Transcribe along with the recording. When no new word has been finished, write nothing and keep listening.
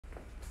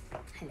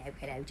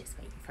Hello, just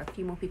waiting for a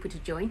few more people to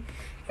join.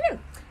 Hello.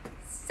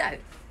 So,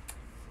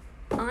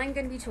 I'm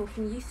going to be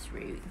talking you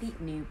through the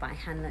new By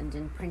Hand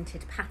London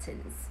printed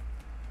patterns.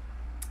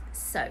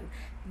 So,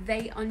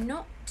 they are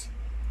not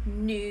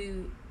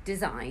new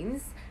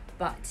designs,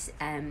 but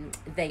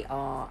they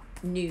are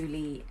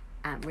newly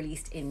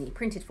released in the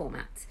printed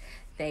format.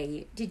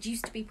 They did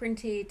used to be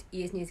printed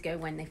years and years ago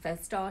when they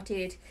first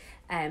started,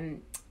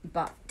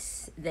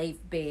 but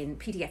they've been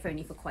PDF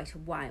only for quite a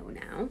while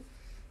now.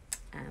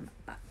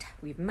 But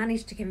we've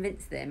managed to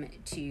convince them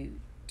to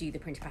do the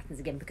printed patterns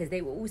again because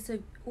they were also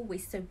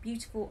always so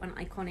beautiful and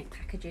iconic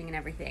packaging and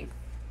everything.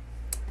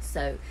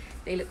 So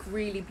they look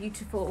really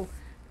beautiful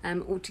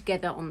all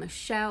together on the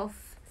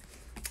shelf.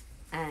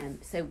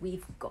 So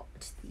we've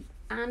got the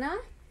Anna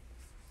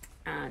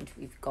and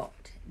we've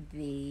got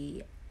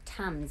the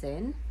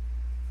Tamsin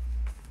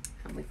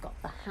and we've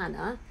got the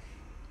Hannah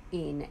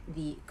in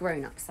the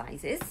grown-up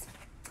sizes.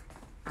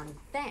 And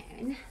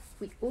then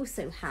we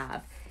also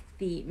have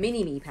the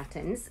mini me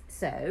patterns.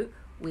 So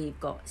we've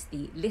got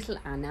the little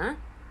Anna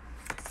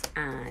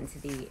and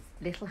the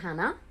little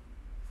Hannah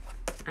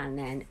and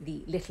then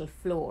the little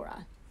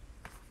Flora.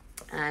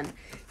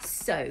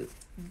 So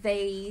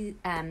they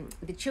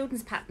the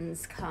children's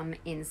patterns come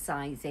in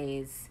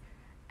sizes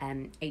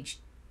age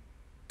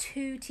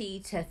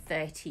 2T to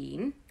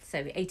 13,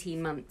 so 18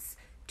 months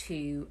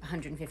to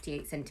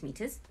 158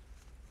 centimeters.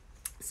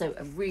 So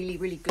a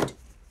really good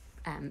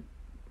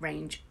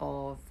range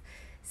of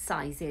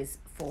sizes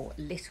for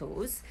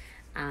littles,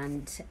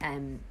 and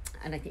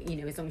I think, you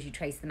know, as long as you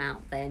trace them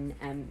out, then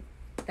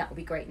that will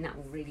be great and that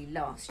will really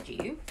last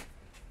you.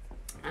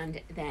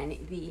 And then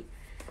the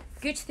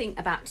good thing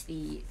about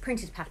the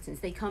printed patterns,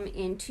 they come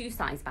in two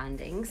size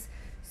bandings.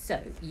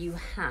 So you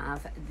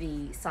have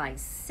the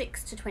size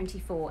 6 to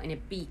 24 in a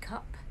B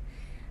cup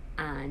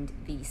and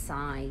the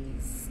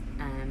size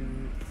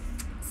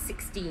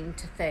 16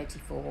 to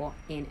 34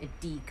 in a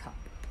D cup.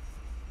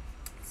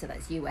 So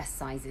that's US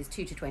sizes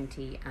 2 to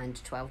 20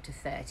 and 12 to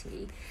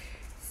 30.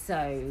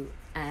 So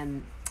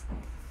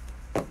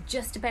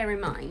just to bear in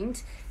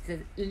mind,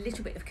 there's a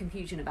little bit of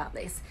confusion about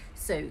this.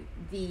 So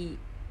the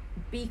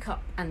B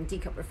cup and D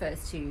cup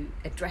refers to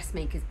a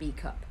dressmaker's B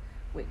cup,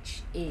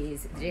 which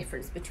is the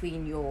difference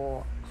between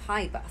your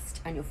high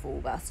bust and your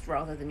full bust,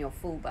 rather than your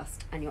full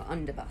bust and your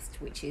under bust,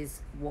 which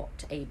is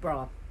what a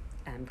bra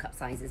cup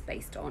size is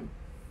based on.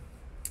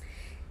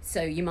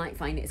 So you might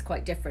find it's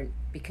quite different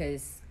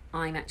because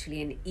I'm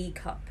actually an E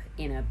cup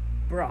in a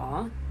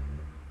bra,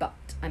 but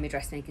I'm a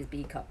dressmaker's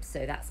B cup.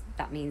 So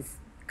that means,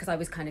 because I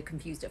was kind of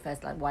confused at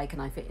first, like why can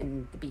I fit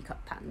in the B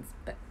cup patterns?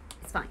 But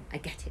it's fine, I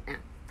get it now.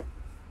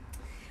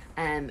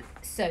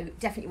 So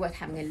definitely worth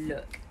having a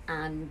look.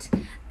 And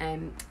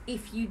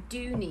if you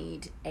do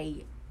need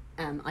a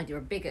either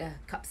a bigger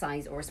cup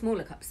size or a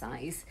smaller cup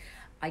size,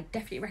 I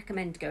definitely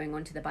recommend going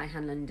onto the By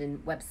Hand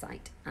London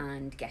website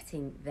and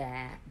getting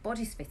their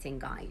bodice fitting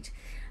guide.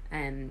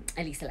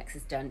 Elisa Lex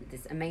has done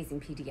this amazing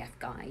PDF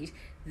guide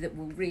that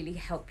will really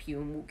help you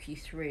and walk you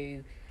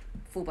through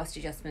full bust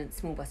adjustments,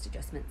 small bust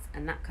adjustments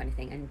and that kind of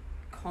thing, and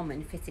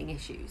common fitting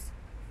issues.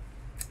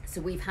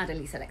 So we've had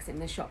Elisa Lex in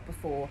the shop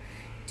before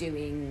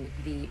doing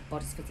the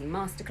bodice fitting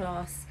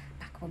masterclass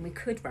back when we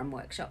could run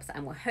workshops,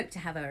 and we'll hope to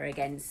have her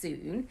again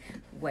soon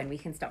when we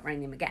can start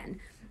running them again.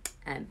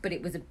 But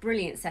it was a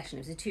brilliant session.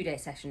 It was a 2-day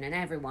session and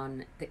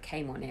everyone that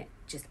came on it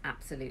just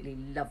absolutely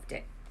loved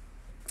it.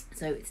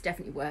 So it's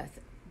definitely worth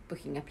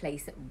booking a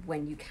place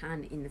when you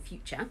can in the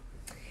future.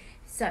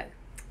 So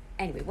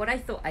anyway, what I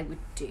thought I would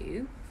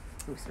do,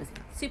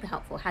 super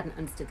helpful, hadn't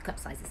understood the cup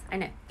sizes. I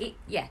know, it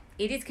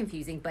is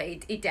confusing, but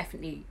it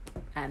definitely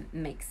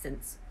makes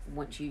sense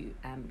once you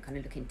kind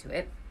of look into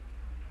it.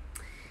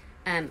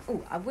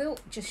 I will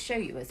just show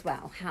you as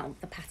well how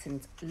the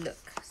patterns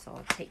look, so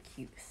I'll take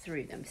you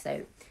through them.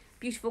 So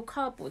beautiful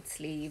cardboard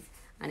sleeve,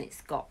 and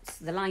it's got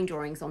the line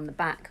drawings on the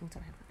back.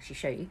 I'll actually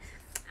show you,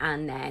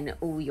 and then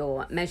all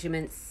your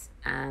measurements,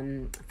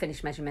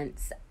 finished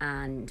measurements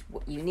and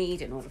what you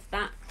need and all of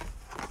that.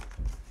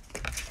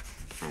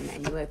 And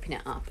then you open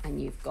it up and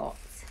you've got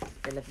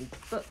the lovely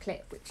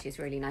booklet, which is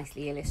really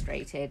nicely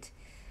illustrated.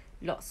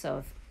 Lots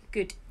of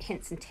good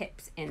hints and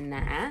tips in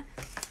there.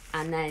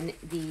 And then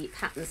the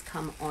patterns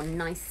come on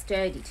nice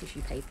sturdy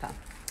tissue paper.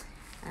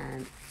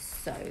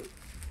 So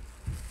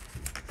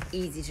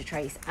easy to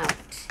trace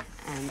out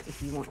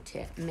if you want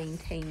to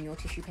maintain your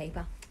tissue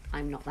paper.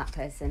 I'm not that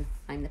person.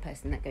 I'm the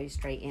person that goes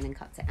straight in and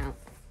cuts it out.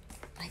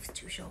 Life's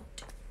too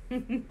short.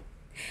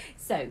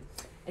 So,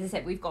 as I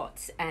said, we've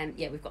got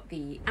we've got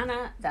the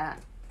Anna, the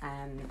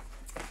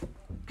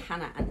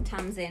Hannah and the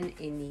Tamsin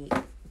in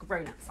the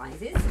grown-up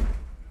sizes.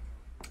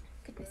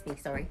 Goodness me,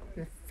 sorry.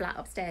 In the flat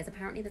upstairs,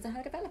 apparently there's a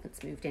herd of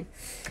elephants moved in.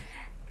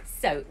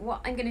 So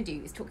what I'm going to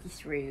do is talk you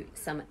through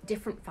some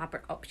different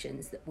fabric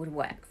options that would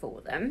work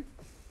for them.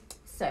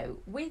 So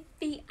with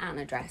the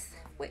Anna dress,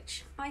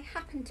 which I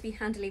happen to be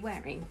handily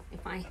wearing,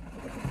 if I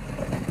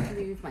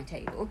move my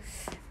table,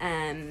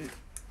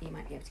 you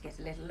might be able to get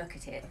a little look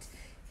at it.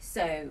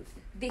 So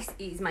this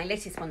is my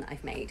latest one that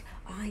I've made.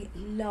 I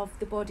love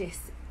the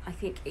bodice. I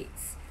think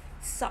it's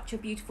such a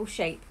beautiful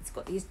shape. It's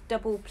got these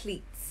double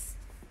pleats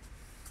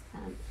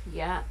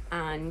here,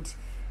 and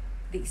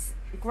these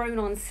grown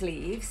on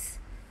sleeves,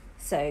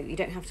 so you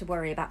don't have to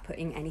worry about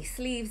putting any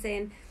sleeves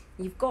in.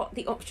 You've got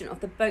the option of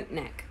the boat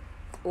neck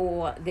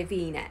or the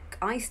V-neck.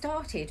 I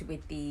started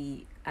with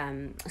the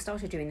I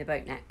started doing the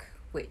boat neck,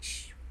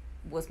 which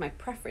was my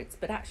preference,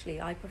 but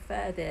actually I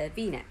prefer the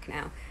V-neck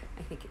now.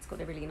 I think it's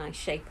got a really nice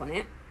shape on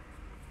it.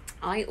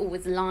 I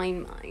always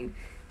line mine,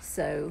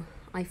 so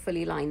I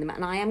fully line them,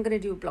 and I am going to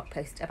do a blog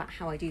post about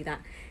how I do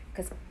that,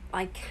 because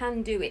I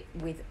can do it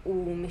with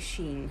all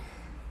machine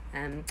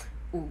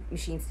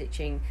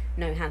stitching,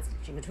 no hand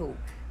stitching at all,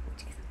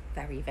 which is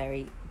very,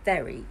 very,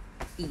 very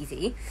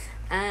easy.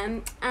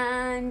 And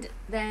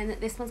then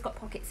this one's got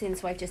pockets in,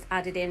 so I've just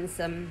added in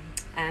some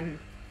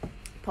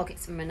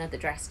pockets from another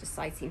dress, just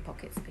side seam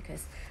pockets,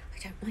 because I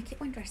don't like it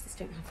when dresses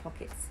don't have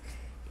pockets.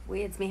 It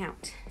weirds me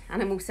out,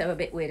 and I'm also a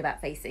bit weird about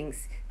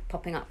facings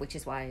popping up, which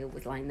is why I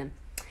always line them.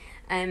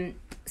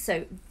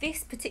 So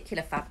this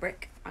particular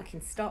fabric, I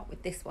can start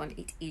with this one.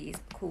 It is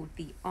called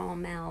the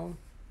Armel.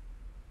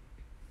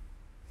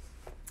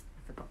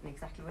 I've forgotten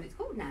exactly what it's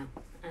called now.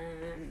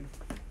 There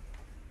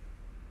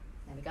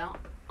we go,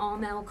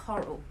 Armel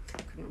Coral.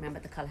 I couldn't remember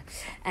the colour.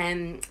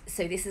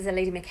 So this is a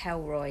Lady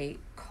McElroy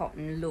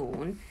cotton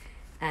lawn.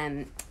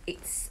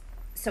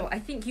 So I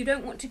think you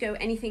don't want to go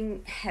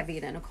anything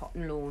heavier than a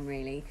cotton lawn,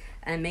 really.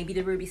 And maybe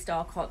the Ruby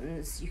Star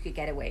cottons you could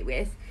get away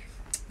with,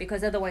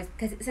 because otherwise,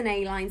 because it's an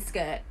A-line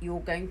skirt, you're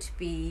going to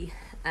be,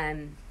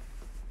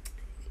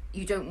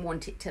 you don't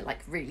want it to like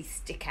really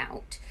stick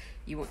out.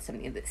 You want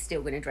something that's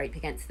still going to drape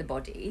against the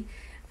body.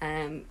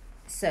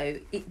 So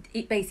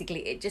it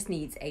basically, it just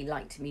needs a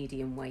light to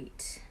medium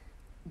weight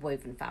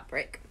woven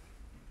fabric.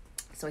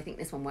 So I think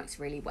this one works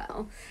really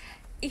well.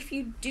 If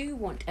you do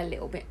want a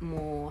little bit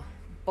more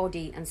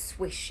body and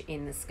swish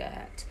in the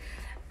skirt,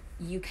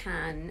 you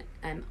can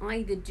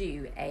either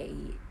do a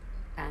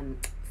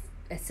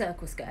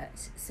circle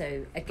skirt.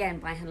 So again,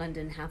 By Hand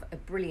London have a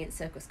brilliant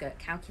circle skirt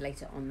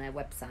calculator on their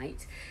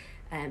website,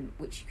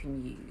 which you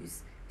can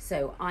use.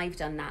 So I've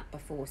done that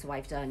before. So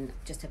I've done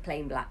just a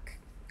plain black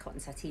cotton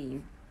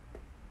sateen,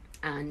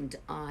 and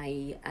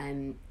I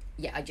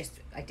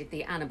did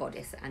the Anna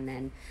bodice and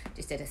then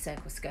just did a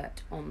circle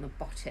skirt on the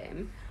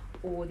bottom.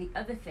 Or the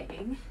other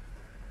thing,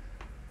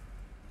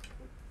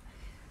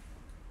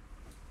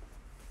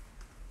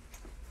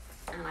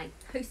 and I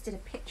posted a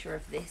picture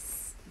of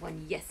this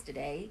one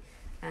yesterday.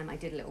 I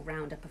did a little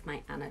roundup of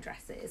my Anna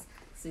dresses.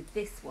 So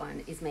this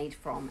one is made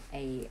from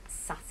a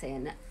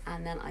satin,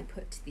 and then I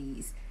put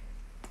these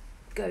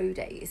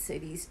godays, so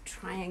these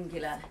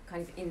triangular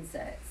kind of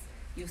inserts.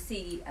 You'll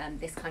see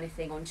this kind of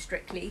thing on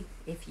Strictly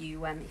if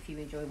you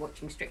enjoy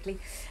watching Strictly.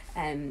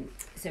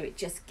 So it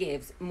just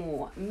gives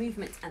more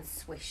movement and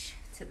swish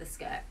to the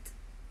skirt.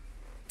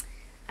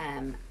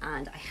 And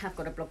I have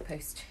got a blog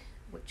post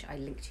which I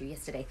linked to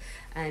yesterday,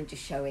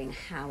 just showing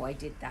how I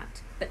did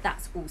that. But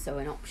that's also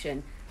an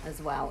option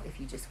as well if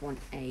you just want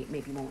a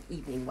maybe more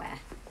evening wear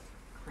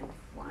kind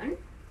of one.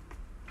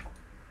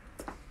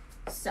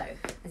 So,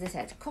 as I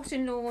said,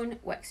 cotton lawn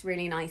works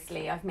really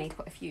nicely. I've made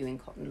quite a few in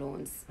cotton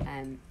lawns,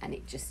 and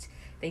they just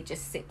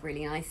sit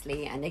really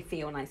nicely and they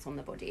feel nice on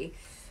the body,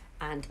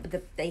 and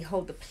they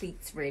hold the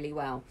pleats really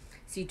well.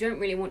 So you don't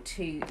really want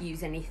to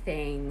use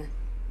anything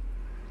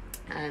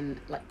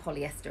like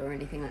polyester or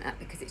anything like that,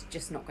 because it's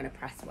just not going to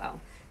press well.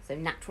 So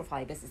natural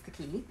fibres is the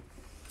key.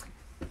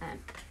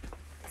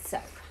 So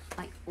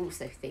I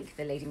also think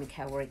the Lady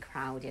McElroy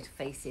crowded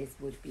faces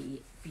would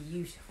be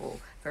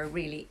beautiful for a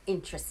really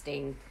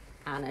interesting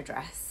Anna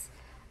dress.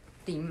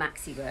 The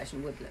maxi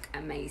version would look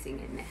amazing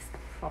in this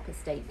proper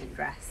statement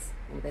dress.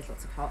 Oh, there's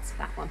lots of hearts for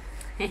that one.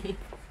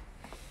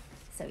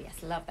 So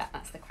yes, love that.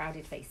 That's the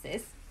crowded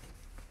faces.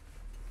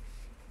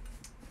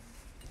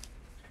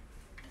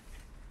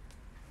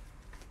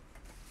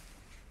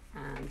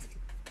 And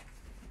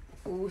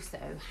also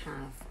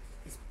have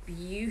this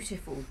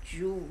beautiful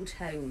jewel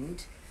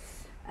toned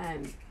where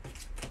we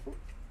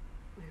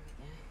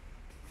go,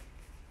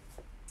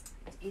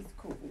 it is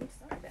called,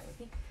 sorry bear with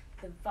me,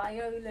 the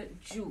Viola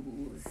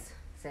Jewels.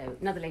 So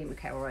another Lady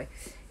McElroy.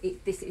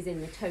 This is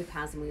in the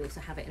topaz, and we also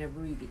have it in a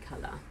ruby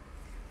colour,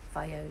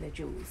 Viola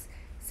Jewels.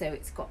 So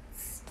it's got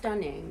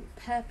stunning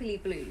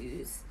purpley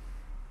blues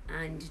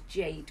and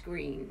jade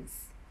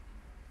greens,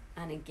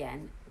 and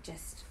again,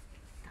 just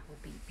that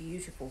would be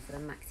beautiful for the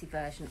maxi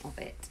version of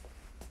it.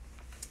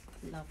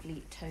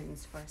 Lovely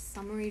tones for a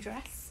summery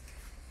dress.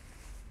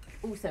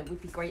 Also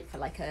would be great for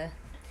like a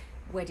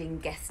wedding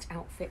guest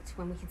outfit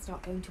when we can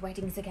start going to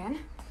weddings again.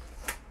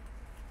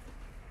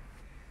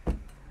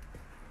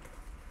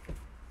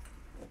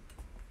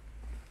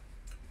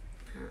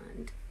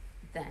 And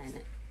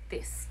then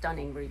this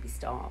stunning Ruby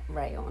Star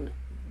rayon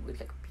would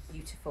look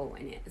beautiful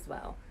in it as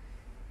well.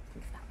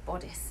 Think of that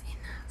bodice in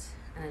that,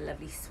 and a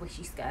lovely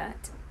swishy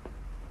skirt.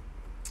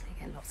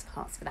 Again, lots of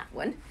hearts for that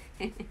one.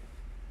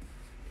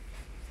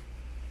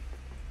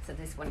 So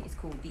this one is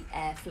called the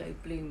Airflow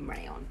Bloom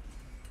rayon.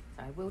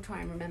 So I will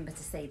try and remember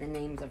to say the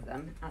names of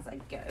them as I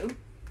go.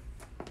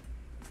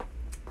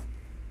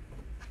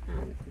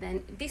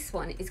 Then this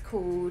one is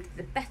called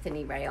the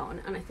Bethany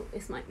Rayon, and I thought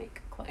this might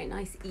make quite a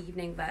nice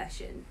evening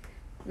version.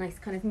 Nice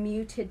kind of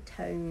muted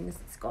tones.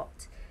 It's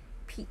got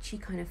peachy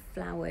kind of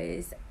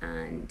flowers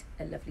and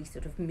a lovely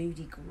sort of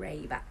moody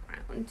grey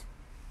background.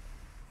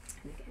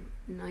 And again,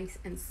 nice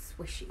and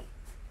swishy.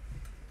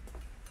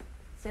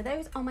 So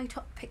those are my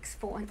top picks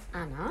for an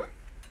Anna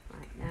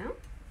right now.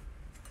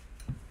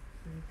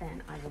 And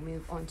then I will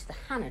move on to the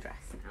Hannah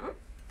dress now.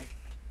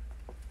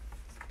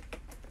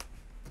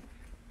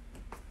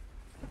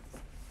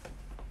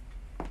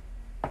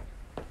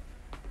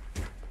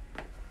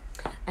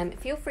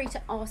 Feel free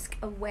to ask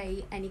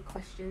away any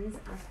questions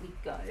as we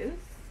go.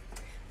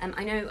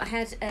 I know I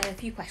had a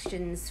few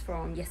questions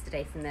from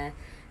yesterday from the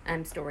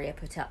story I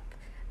put up.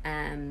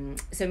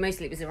 So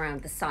mostly it was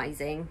around the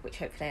sizing, which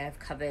hopefully I've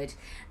covered.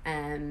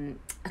 A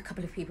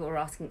couple of people were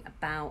asking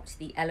about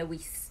the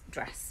Eloise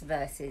dress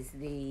versus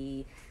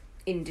the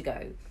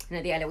Indigo.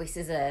 Now the Eloise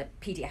is a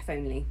PDF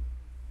only,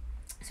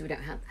 so we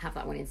don't have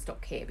that one in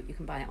stock here, but you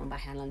can buy it on By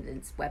Hannah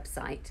London's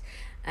website.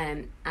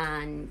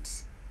 And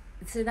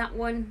so that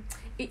one,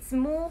 it's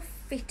more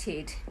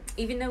fitted,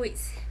 even though it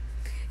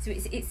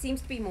seems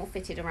to be more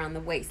fitted around the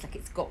waist, like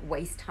it's got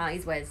waist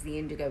ties, whereas the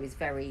Indigo is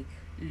very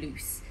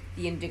loose.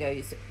 The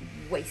Indigo's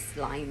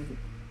waistline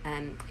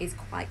is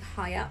quite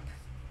high up,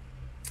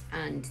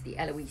 and the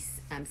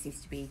Eloise seems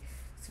to be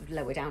sort of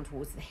lower down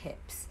towards the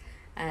hips,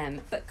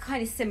 but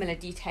kind of similar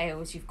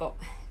details. You've got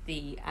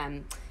the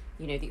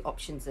you know, the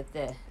options of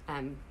the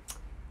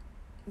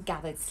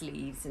gathered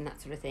sleeves and that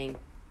sort of thing.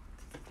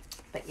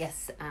 But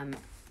yes,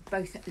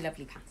 both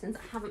lovely patterns.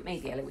 I haven't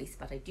made the Eloise,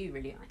 but I do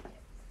really like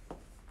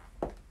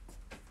it.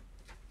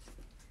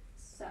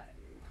 So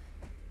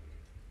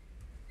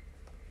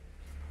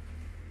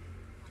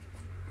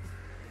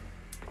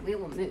we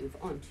will move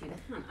on to the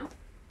Hannah.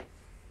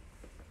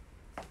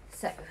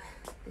 So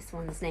this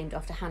one's named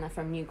after Hannah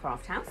from New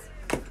Craft House.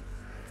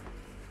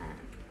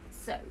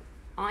 So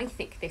I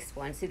think this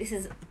one, so this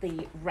is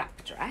the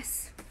wrap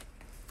dress.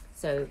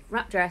 So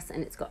wrap dress,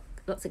 and it's got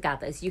lots of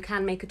gathers. You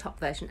can make a top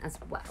version as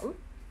well.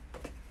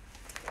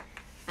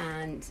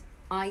 And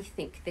I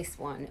think this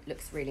one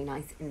looks really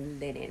nice in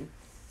linen.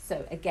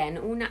 So again,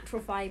 all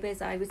natural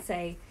fibres, I would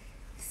say.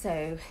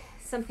 So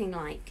something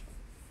like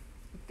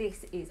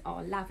this is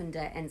our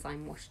lavender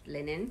enzyme washed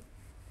linen.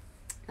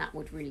 That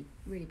would really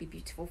be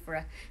beautiful for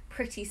a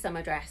pretty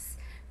summer dress.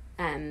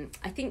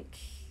 I think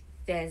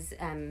there's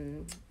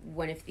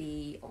one of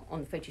the,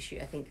 on the photo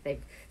shoot, I think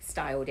they've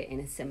styled it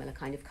in a similar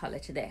kind of colour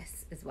to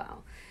this as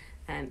well.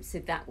 So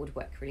that would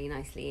work really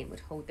nicely and would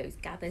hold those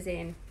gathers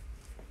in,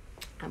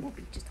 and will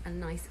be just a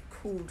nice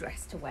cool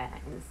dress to wear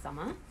in the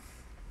summer.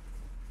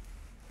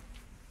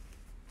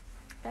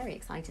 Very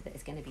excited that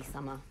it's going to be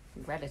summer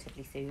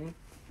relatively soon.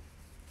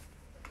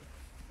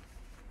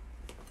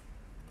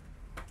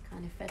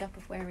 Kind of fed up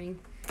of wearing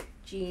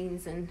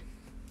jeans and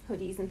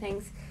hoodies and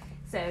things.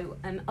 So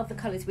of the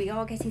colours, we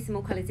are getting some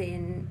more colours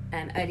in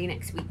early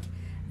next week.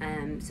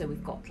 So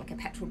we've got like a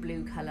petrol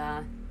blue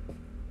colour,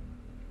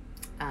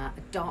 a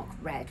dark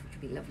red, which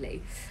would be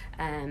lovely,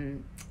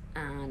 and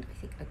I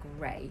think a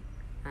grey.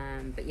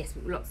 But yes,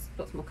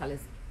 lots more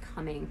colours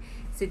coming.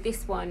 So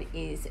this one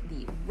is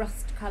the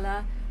rust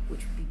colour,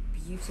 which would be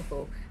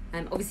beautiful.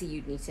 Obviously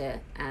you'd need to,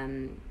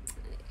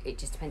 it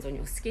just depends on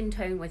your skin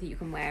tone whether you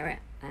can wear it.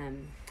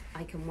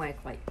 I can wear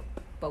quite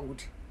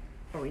bold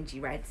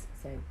orangey reds,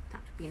 so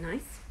that would be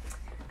nice.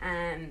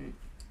 And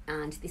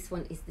this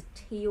one is the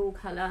teal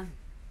colour.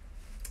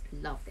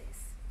 Love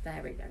this,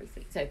 very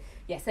sweet. So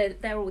yeah, so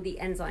they're all the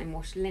enzyme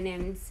washed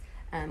linens,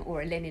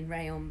 or a linen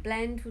rayon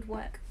blend would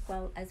work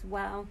well as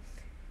well.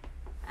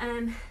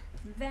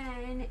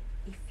 Then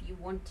if you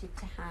wanted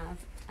to have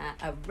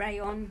a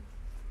rayon,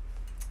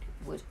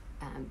 would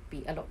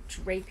be a lot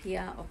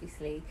drapier,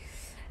 obviously.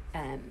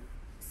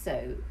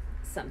 So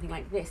something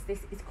like this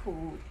is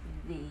called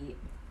the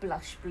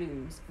Blush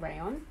Blooms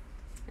rayon,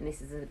 and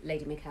this is a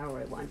Lady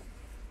McElroy one.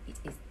 It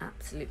is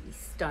absolutely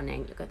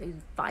stunning. Look at those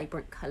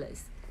vibrant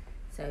colours.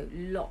 So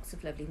lots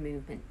of lovely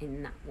movement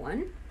in that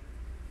one.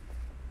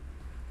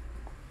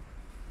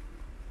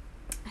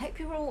 I hope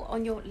you're all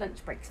on your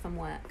lunch breaks from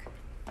work.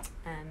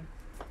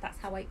 That's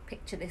how I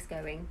picture this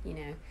going, you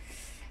know,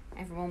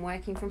 everyone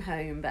working from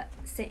home but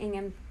sitting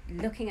and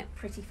looking at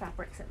pretty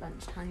fabrics at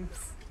lunch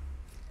times.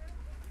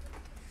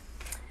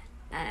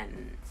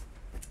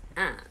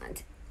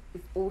 And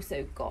we've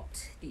also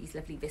got these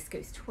lovely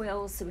viscose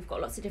twills, so we've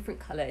got lots of different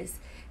colours.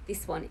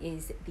 This one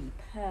is the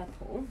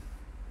purple,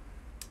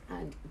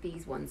 and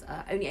these ones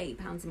are only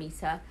 £8 a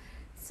metre,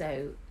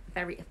 so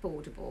very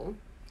affordable.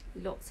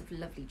 Lots of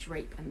lovely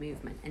drape and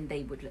movement, and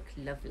they would look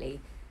lovely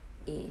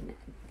in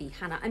the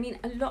Hannah. I mean,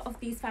 a lot of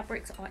these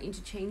fabrics are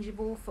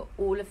interchangeable for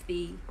all of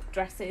the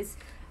dresses.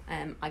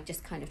 I've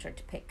just kind of tried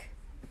to pick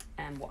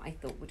what I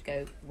thought would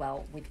go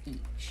well with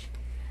each.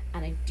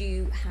 And I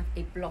do have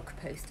a blog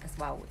post as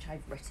well, which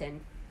I've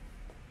written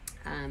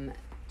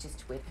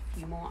just with a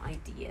few more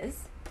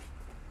ideas.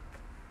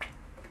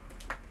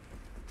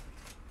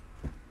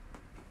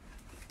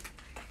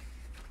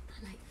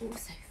 And I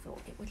also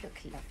thought it would look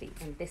lovely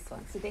in this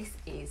one. So this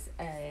is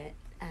a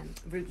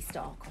Ruby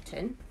Star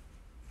cotton.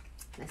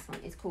 This one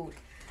is called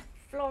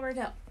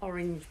Florida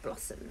Orange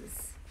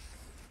Blossoms.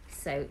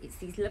 So it's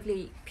these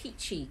lovely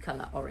peachy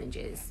colour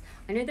oranges.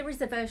 I know there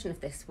is a version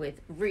of this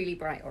with really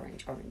bright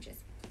oranges,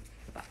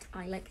 but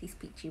I like these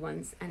peachy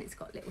ones, and it's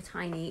got little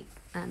tiny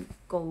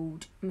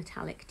gold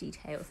metallic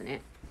details in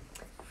it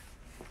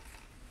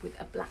with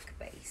a black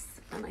base,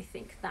 and I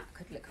think that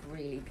could look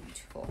really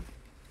beautiful.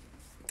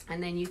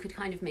 And then you could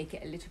kind of make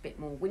it a little bit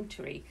more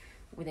wintry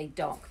with a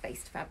dark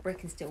based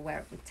fabric and still wear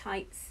it with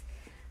tights,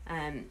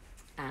 and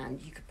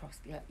you could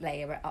possibly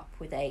layer it up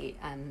with a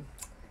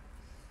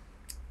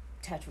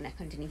turtleneck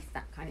underneath,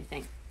 that kind of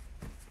thing.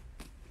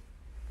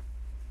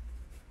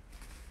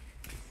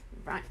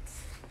 Right.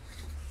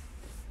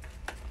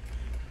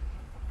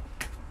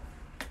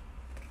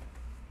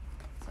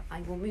 So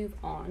I will move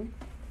on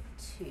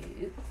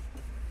to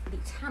the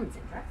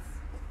Tamsin dress.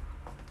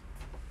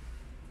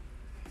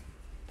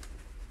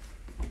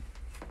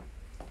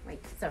 Wait,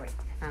 sorry,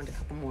 I found a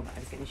couple more that I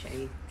was going to show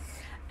you.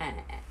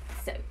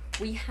 So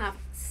we have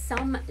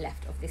some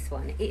left of this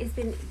one. It has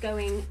been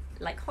going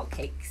like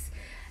hotcakes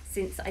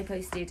since I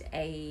posted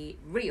a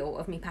reel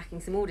of me packing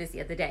some orders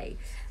the other day,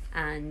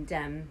 and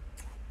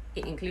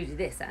it included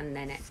this, and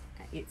then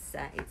it's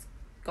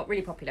got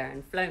really popular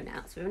and flown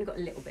out, so we've only got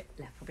a little bit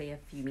left, probably a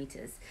few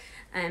meters.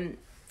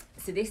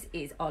 So this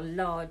is our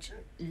large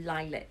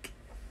lilac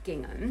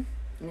gingham,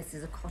 and this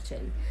is a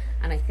cotton,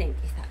 and I think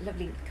it's that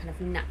lovely kind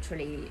of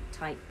naturally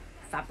type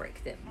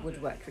fabric that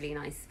would work really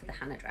nice for the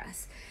Hannah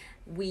dress.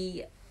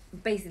 We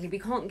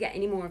can't get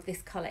any more of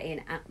this colour in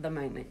at the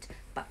moment,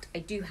 but I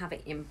do have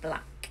it in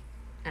black,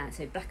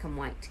 so black and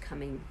white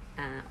coming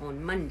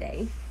on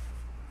Monday,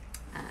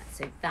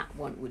 so that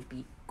one would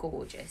be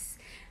gorgeous.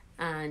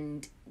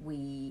 And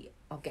we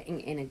are getting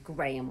in a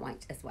grey and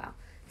white as well,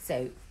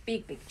 so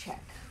big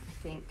check.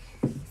 I think,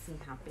 let's see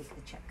how big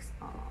the checks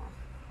are.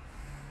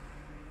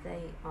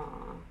 They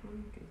are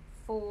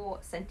 4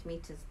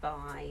 centimetres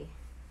by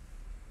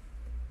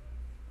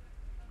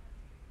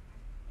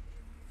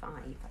 5,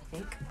 I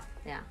think.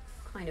 Yeah,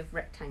 kind of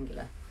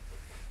rectangular,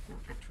 not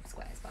actual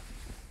squares, but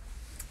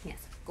yes,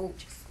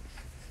 gorgeous.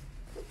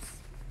 Oops.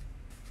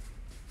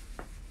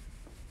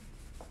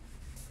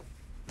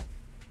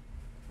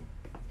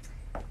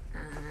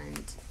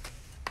 And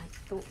I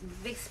thought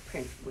this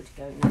print would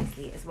go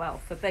nicely as well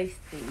for both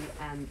the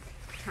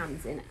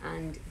Tamsin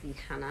and the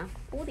Hannah,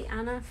 or the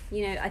Anna.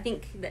 You know, I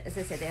think that, as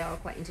I said, they are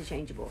quite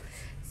interchangeable.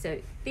 So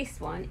this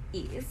one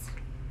is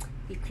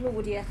the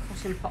Claudia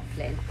Cotton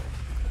Poplin.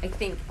 I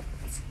think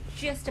it's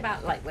just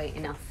about lightweight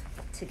enough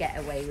to get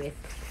away with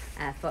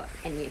for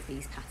any of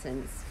these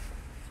patterns.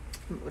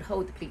 It would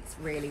hold the pleats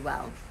really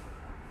well.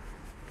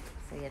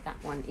 So yeah,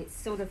 that one, it's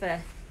sort of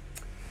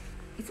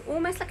it's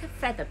almost like a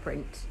feather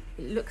print.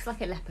 It looks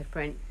like a leopard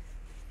print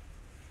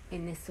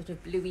in this sort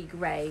of bluey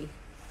grey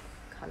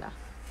colour.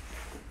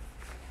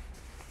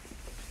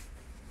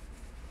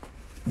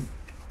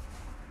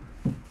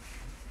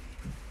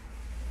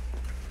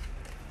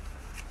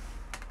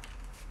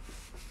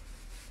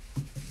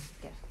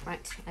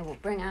 Right, I will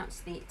bring out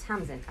the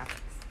Tamsin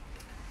fabrics.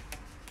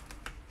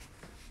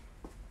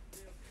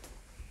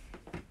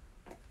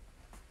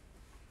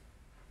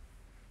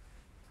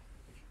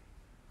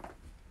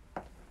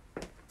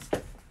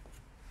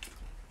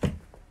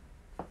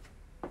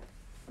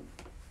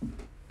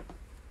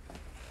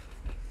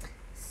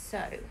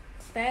 So,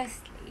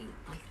 firstly,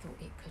 I thought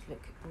it could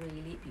look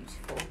really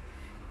beautiful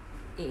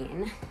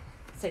in,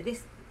 so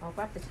this, I'll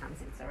grab the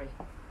Tamsin, sorry.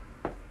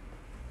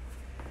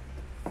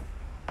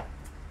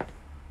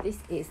 This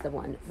is the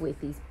one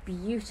with these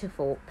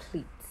beautiful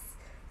pleats.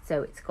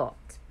 So it's got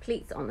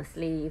pleats on the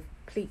sleeve,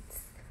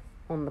 pleats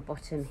on the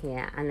bottom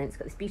here, and then it's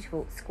got this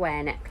beautiful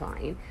square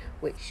neckline,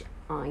 which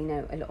I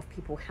know a lot of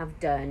people have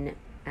done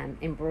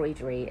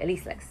embroidery.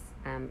 Elise Lex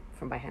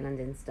from By Hannah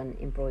London's done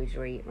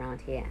embroidery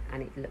around here,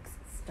 and it looks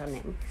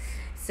stunning.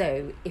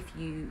 So if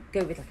you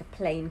go with like a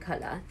plain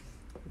colour,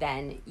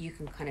 then you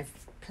can kind of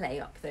play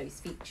up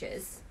those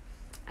features.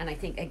 And I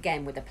think,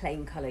 again, with a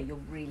plain colour, you're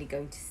really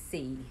going to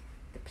see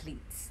the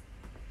pleats.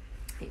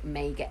 It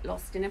may get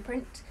lost in a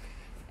print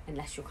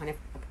unless you're kind of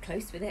up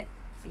close with it.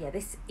 But yeah,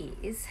 this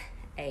is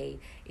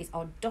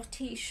our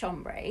Dotty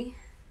Chambray,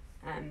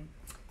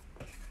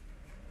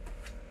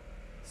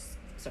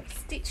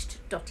 stitched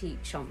Dotty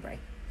Chambray,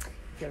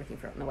 if you're looking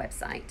for it on the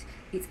website.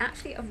 It's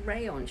actually a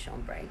rayon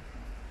chambray.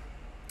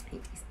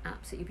 It is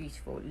absolutely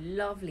beautiful,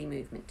 lovely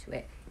movement to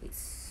it. It's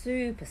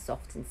super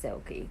soft and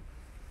silky,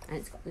 and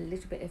it's got a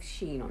little bit of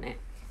sheen on it.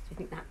 So I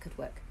think that could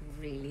work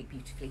really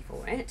beautifully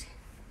for it.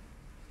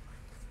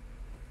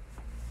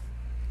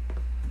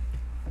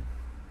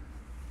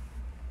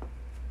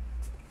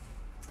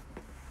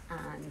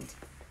 And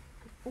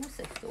I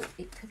also thought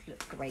it could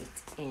look great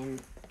in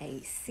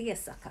a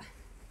seersucker.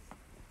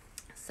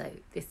 So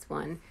this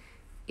one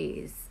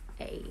is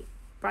a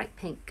bright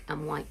pink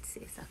and white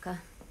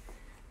seersucker,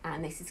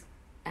 and this is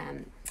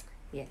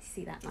yeah, you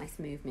see that nice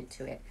movement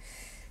to it.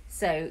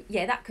 So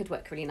yeah, that could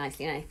work really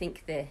nicely, and I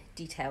think the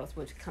details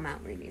would come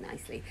out really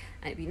nicely,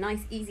 and it'd be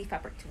nice, easy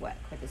fabric to work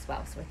with as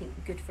well. So I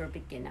think good for a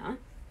beginner.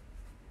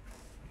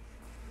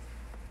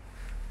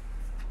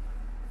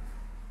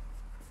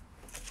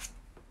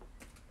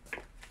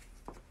 And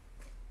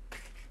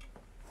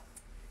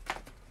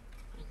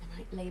the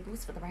right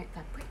labels for the right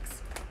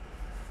fabrics.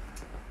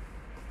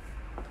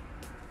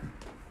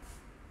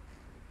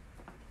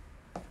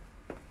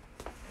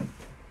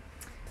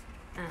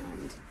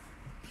 And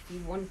if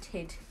you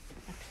wanted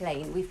a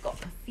plain, we've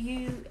got a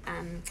few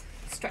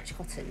stretch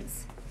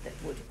cottons that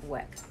would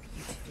work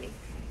beautifully.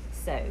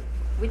 So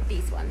with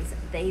these ones,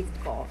 they've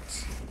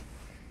got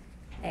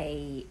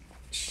a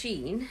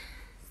sheen,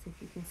 so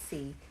if you can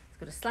see, it's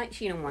got a slight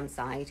sheen on one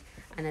side,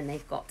 and then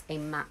they've got a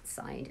matte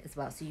side as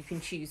well, so you can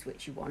choose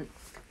which you want.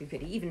 You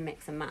could even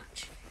mix and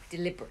match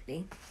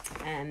deliberately.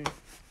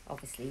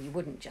 Obviously you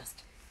wouldn't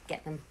just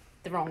get them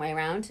the wrong way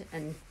around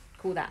and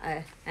call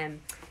that a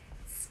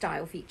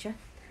style feature.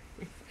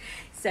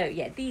 So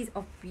yeah, these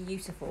are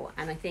beautiful,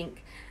 and I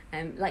think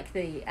like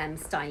the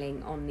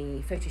styling on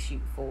the photo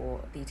shoot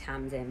for the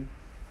Tamsin,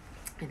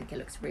 I think it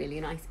looks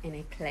really nice in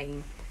a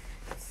plain.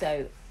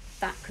 So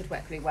that could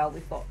work really well.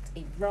 We've got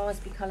a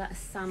raspberry colour, a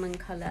salmon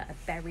colour, a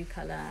berry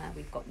colour,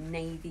 we've got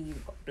navy,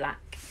 we've got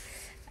black.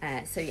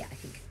 So yeah, I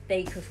think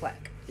they could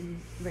work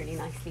really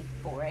nicely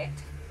for it.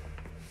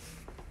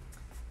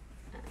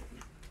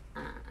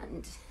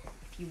 And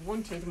if you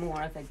wanted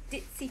more of a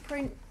ditzy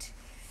print,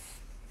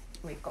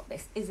 we've got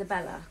this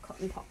Isabella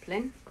cotton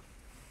poplin.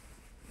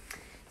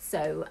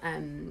 So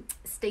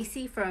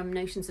Stacey from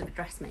Notions of a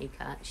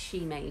Dressmaker,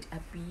 she made a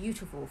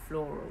beautiful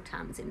floral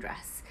Tamsin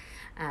dress.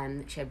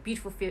 She had a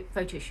beautiful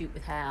photo shoot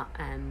with her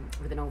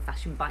with an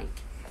old-fashioned bike,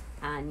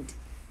 and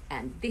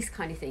this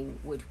kind of thing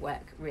would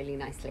work really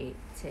nicely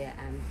to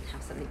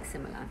have something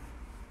similar.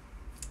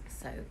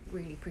 So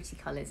really pretty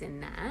colours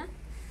in there.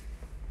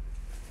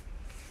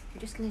 I'm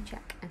just going to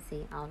check and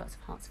see. Oh, lots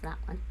of hearts for that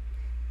one.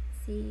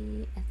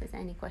 See if there's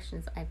any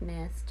questions that I've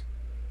missed.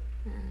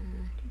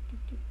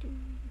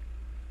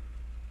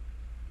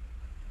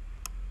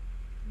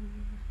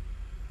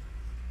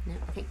 No,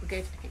 I think we're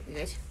good. I think we're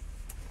good.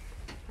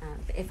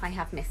 But if I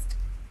have missed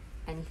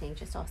anything,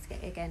 just ask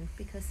it again,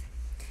 because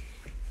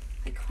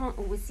I can't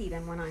always see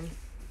them when I'm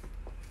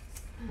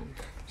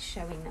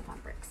showing the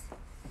fabrics.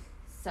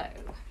 So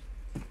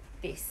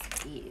this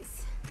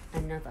is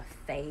another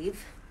fave.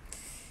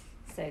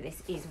 So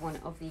this is one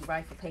of the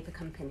Rifle Paper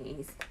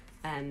Company's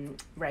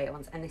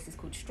rayons, and this is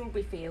called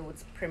Strawberry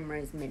Fields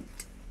Primrose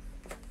Mint.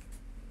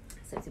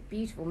 So it's a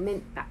beautiful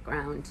mint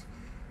background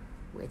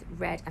with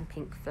red and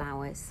pink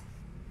flowers.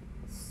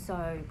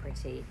 So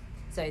pretty.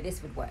 So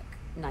this would work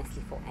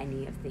nicely for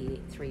any of the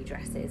 3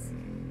 dresses,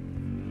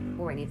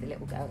 or any of the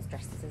little girls'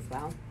 dresses as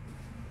well.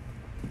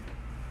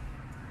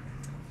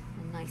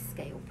 A nice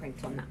scale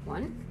print on that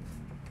one.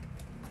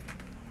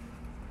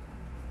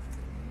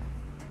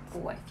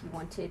 Or if you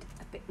wanted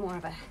a bit more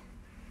of a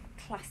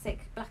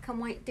classic black and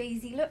white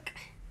daisy look,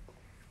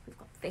 we've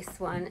got this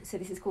one. So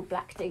this is called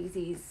Black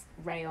Daisies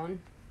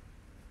Rayon.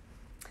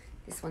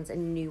 This one's a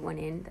new one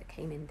in that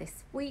came in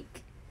this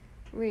week.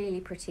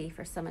 Really pretty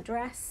for a summer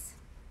dress.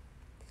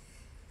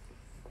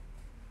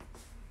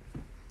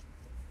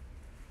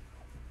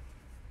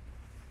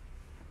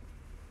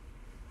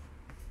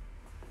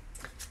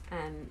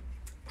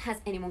 Has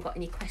anyone got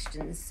any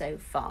questions so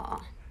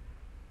far?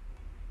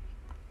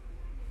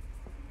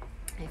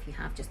 If you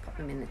have, just pop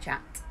them in the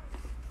chat.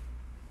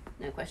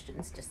 No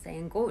questions, just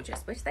saying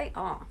gorgeous, which they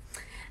are.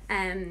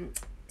 The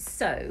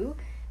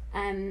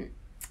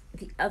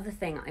other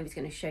thing I was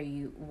going to show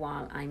you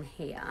while I'm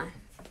here,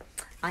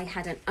 I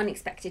had an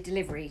unexpected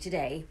delivery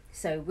today.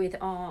 So with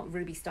our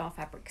Ruby Star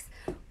fabrics,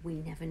 we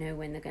never know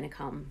when they're going to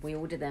come. We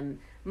order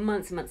them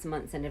months and months and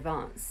months in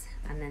advance,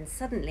 and then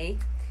suddenly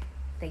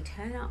they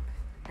turn up.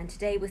 And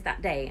today was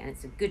that day, and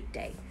it's a good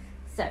day.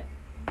 So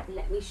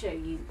let me show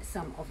you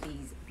some of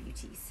these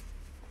beauties.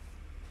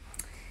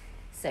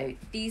 So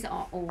these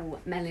are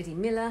all Melody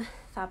Miller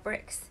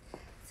fabrics.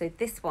 So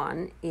this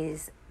one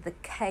is the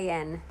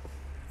KN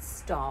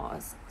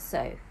Stars.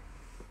 So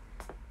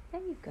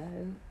there you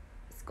go.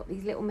 It's got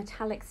these little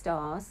metallic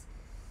stars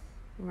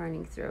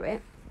running through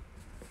it.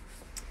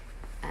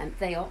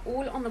 They are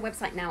all on the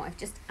website now. I've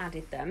just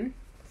added them.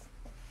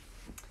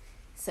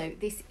 So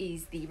this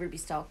is the Ruby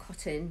Star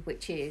cotton,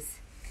 which is,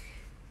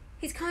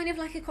 it's kind of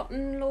like a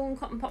cotton lawn,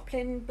 cotton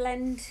poplin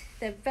blend.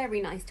 They're very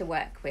nice to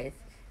work with.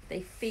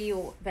 They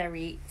feel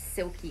very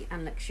silky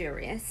and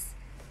luxurious.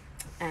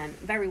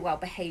 Very well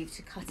behaved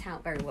to cut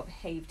out, very well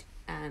behaved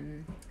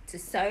to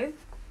sew.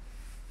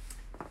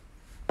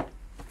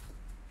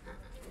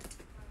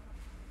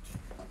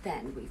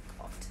 Then we've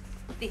got,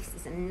 this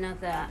is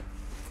another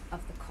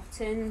of the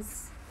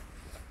cottons.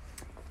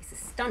 It's a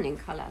stunning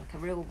colour, like a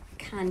real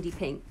candy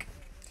pink.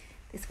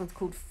 This one's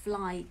called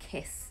Fly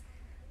Kiss,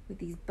 with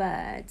these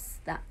birds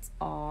that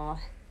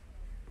are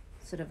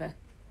sort of a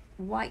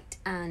white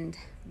and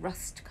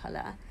rust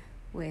colour,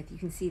 with, you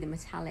can see the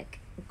metallic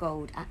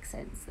gold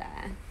accents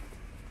there.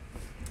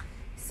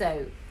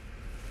 So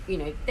you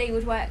know, they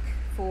would work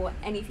for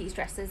any of these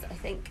dresses, I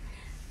think,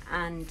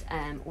 and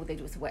or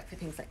they'd also work for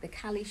things like the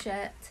Cali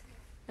shirt.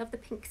 Love the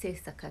pink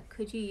seersucker.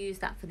 Could you use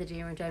that for the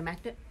Dear and Joe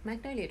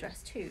Magnolia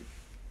dress too?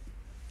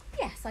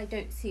 Yes, I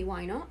don't see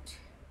why not.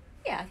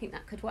 Yeah, I think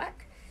that could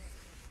work.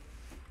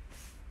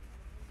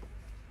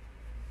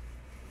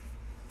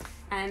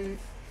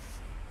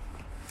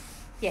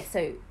 Yeah,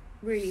 so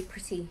really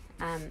pretty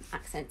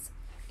accents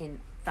in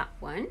that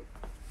one.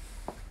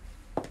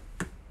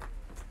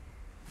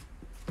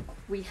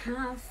 We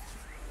have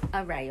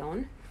a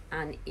rayon,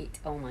 and it,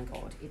 oh my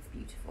god, it's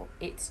beautiful.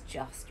 It's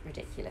just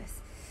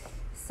ridiculous.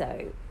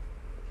 So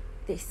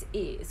this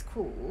is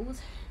called,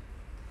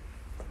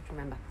 I don't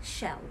remember,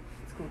 Shell.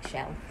 It's called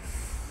Shell.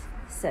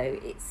 So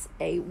it's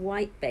a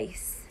white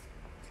base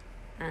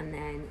and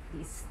then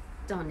these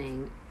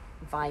stunning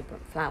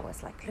vibrant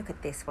flowers. Like, look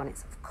at this one,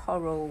 it's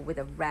coral with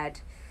a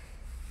red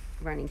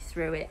running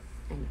through it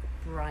and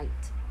bright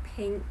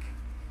pink.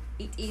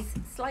 It is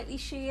slightly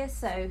sheer,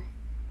 so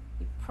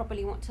you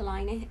probably want to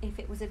line it if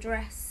it was a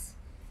dress.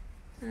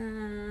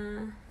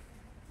 I'm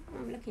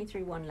looking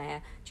through one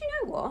layer. Do you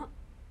know what?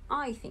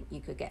 I think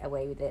you could get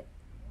away with it.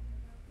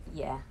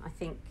 Yeah, I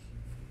think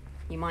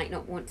you might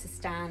not want to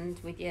stand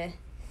with your,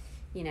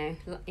 you know,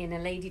 in a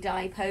Lady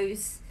Di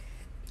pose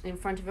in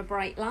front of a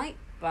bright light,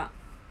 but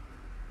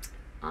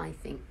I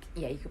think,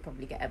 yeah, you could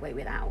probably get away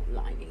without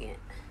lining it,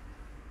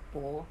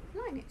 or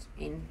line it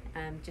in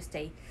just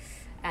a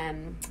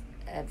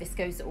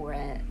viscose or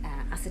a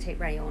acetate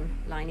rayon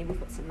lining. We've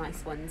got some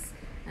nice ones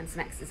and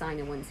some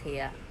ex-designer ones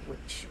here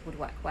which would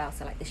work well,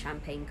 so like the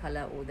champagne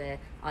colour or the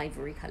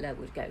ivory colour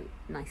would go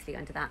nicely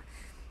under that.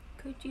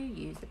 Could you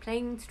use the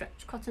plain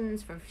stretch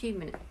cottons for a few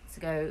minutes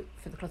ago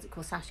for the closet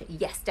corsage?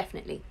 Yes,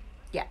 definitely.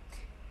 Yeah,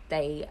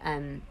 they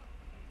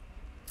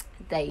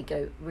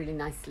go really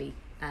nicely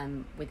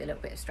with a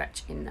little bit of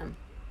stretch in them.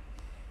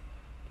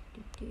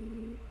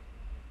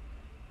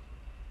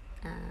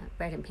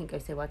 Red and pink go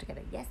so well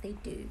together. Yes, they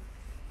do.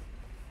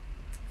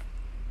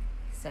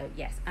 So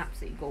yes,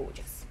 absolutely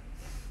gorgeous.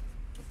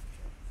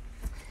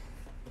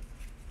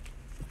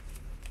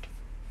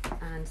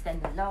 And then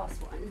the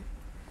last one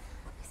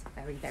is a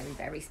very, very,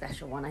 very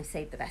special one. I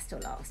saved the best till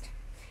last.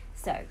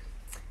 So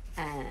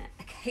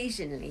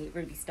occasionally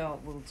Ruby Star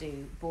will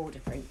do border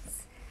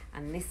prints,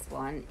 and this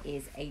one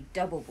is a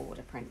double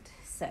border print.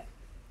 So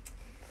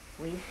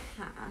we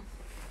have,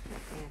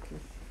 hopefully I can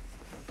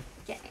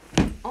get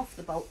it off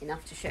the bolt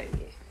enough to show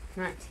you.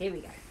 Right, here we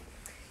go.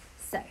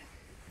 So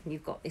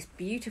you've got this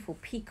beautiful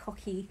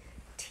peacocky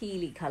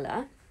tealy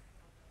colour,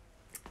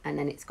 and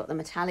then it's got the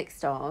metallic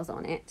stars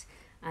on it,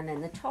 and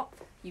then the top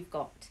you've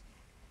got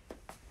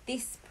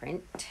this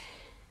print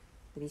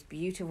with these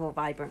beautiful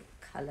vibrant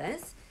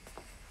colours,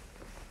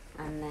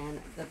 and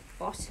then the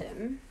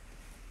bottom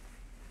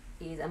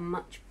is a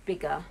much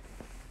bigger,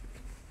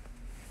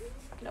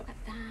 look at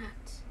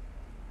that,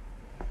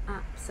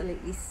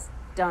 absolutely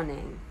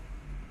stunning.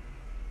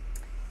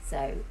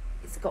 So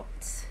it's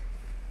got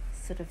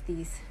sort of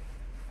these,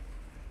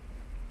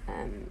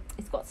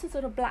 it's got some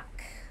sort of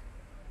black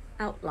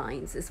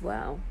outlines as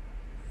well,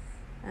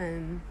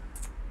 and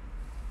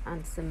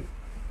some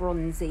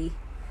bronzy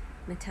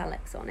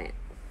metallics on it,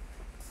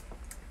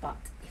 but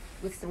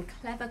with some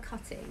clever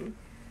cutting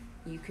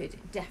you could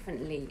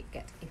definitely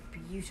get a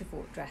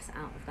beautiful dress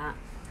out of that.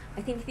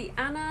 I think the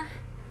Anna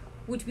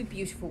would be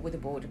beautiful with a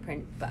border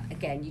print, but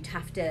again you'd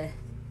have to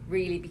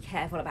really be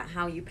careful about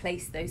how you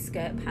place those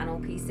skirt panel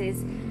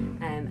pieces,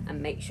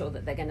 and make sure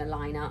that they're going to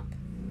line up,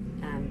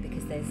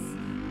 because there's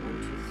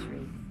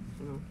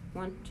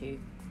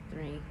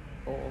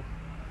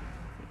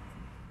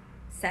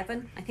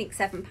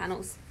 7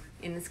 panels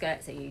in the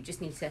skirt, so you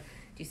just need to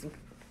do some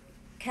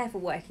careful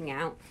working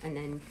out, and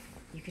then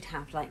you could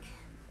have like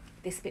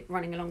this bit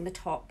running along the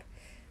top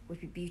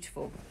would be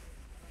beautiful.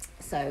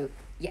 So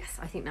yes,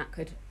 I think that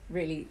could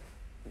really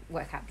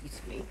work out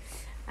beautifully.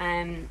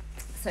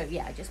 So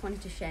yeah, I just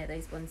wanted to share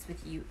those ones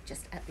with you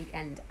just at the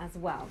end as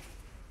well.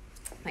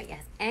 But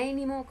yes,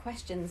 any more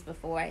questions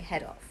before I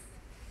head off?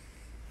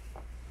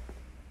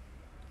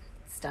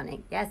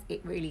 Stunning. Yes,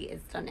 it really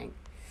is stunning.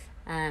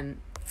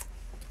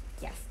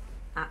 Yes,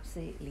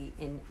 absolutely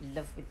in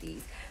love with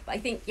these. But I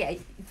think, yeah,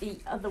 the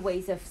other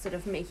ways of sort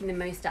of making the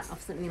most out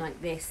of something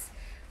like this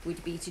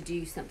would be to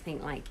do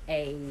something like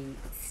a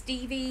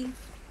Stevie.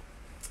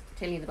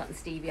 Telling you about the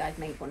Stevie, I've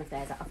made one of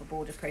theirs out of a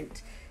border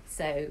print.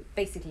 So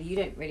basically you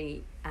don't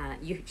really,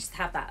 you just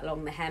have that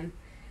along the hem,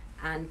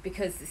 and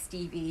because the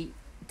Stevie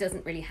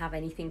doesn't really have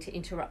anything to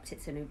interrupt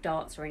it, so no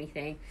darts or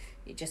anything,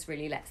 it just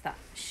really lets that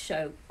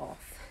show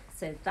off.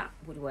 So that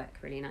would work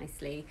really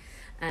nicely.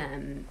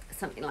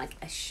 Something like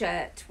a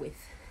shirt with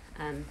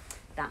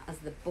that as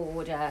the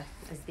border,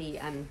 as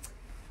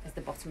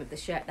the bottom of the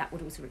shirt, that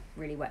would also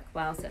really work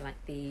well. So like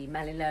the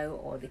Melilo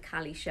or the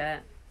Cali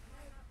shirt,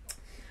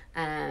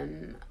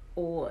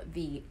 or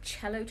the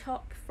cello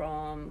top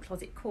from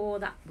Closet Core,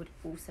 that would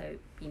also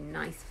be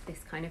nice for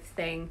this kind of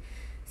thing.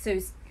 So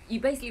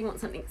you basically want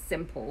something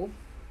simple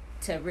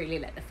to really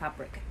let the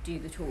fabric do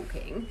the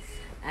talking.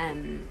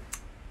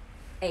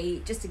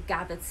 just a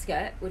gathered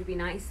skirt would be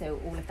nice, so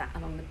all of that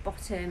along the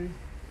bottom.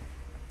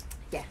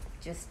 Yeah,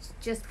 just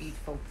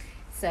beautiful.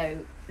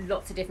 So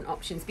lots of different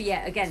options, but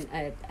yeah, again,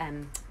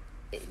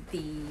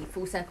 the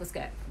full circle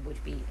skirt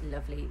would be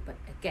lovely, but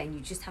again, you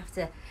just have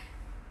to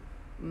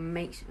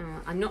make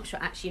I'm not sure,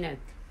 actually no,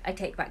 I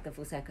take back the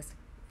full circle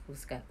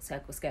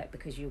skirt,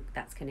 because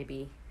that's going to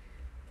be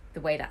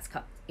the way that's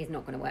cut is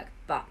not going to work,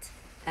 but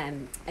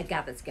a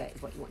gathered skirt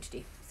is what you want to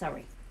do.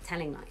 Sorry,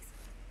 telling lies.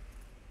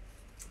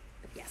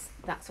 But yes,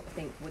 that sort of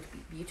thing would be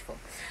beautiful.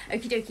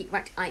 Okie dokie,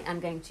 right, I am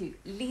going to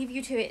leave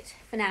you to it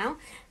for now.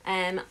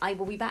 I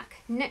will be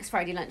back next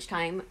Friday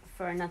lunchtime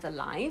for another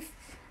live.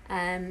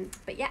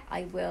 But yeah,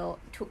 I will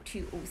talk to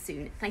you all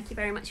soon. Thank you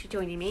very much for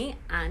joining me,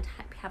 and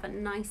hope you have a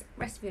nice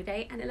rest of your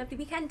day and a lovely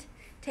weekend.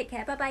 Take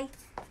care, bye bye.